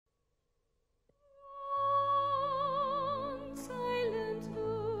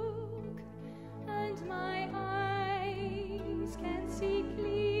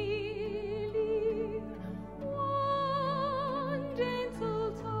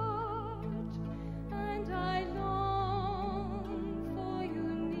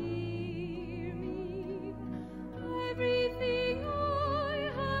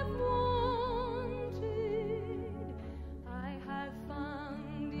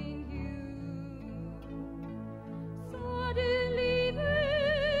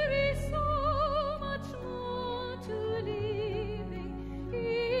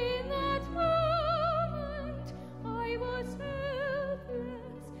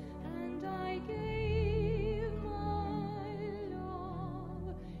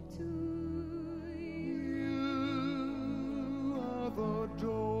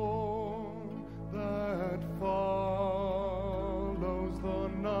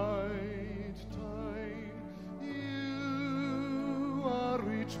right time. You are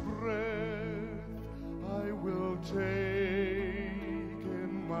each breath I will take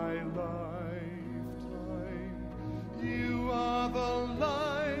in my lifetime. You are the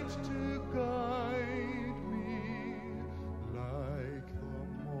light to guide me like the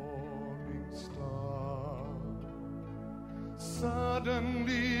morning star.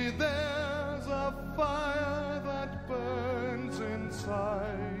 Suddenly there's a fire that burns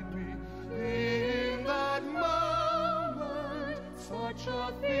inside me. In that moment, such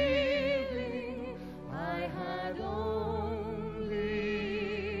a feeling I had only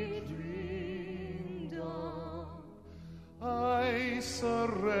dreamed of. I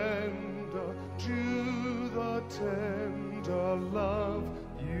surrender to the tender love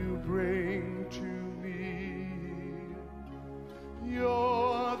you bring to me.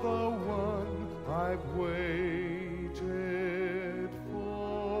 You're the one I've waited for.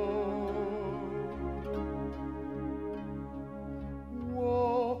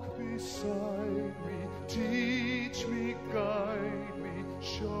 Walk beside me, teach me, guide me,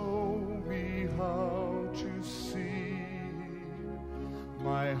 show me how to see.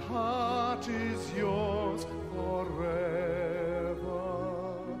 My heart is yours forever.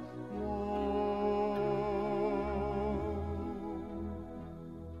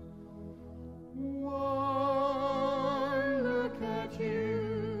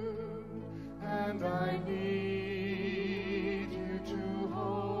 And I need you to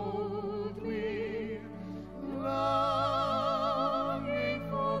hold me, longing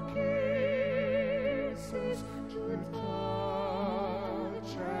for kisses to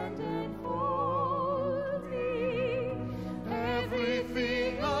touch and enfold me.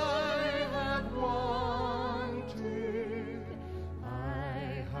 Everything I have wanted,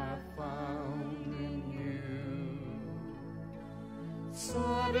 I have found in you.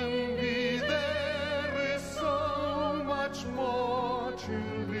 Suddenly there is so much more to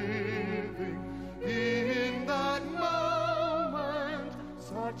living. In that moment,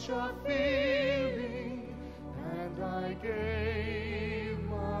 such a feeling, and I gave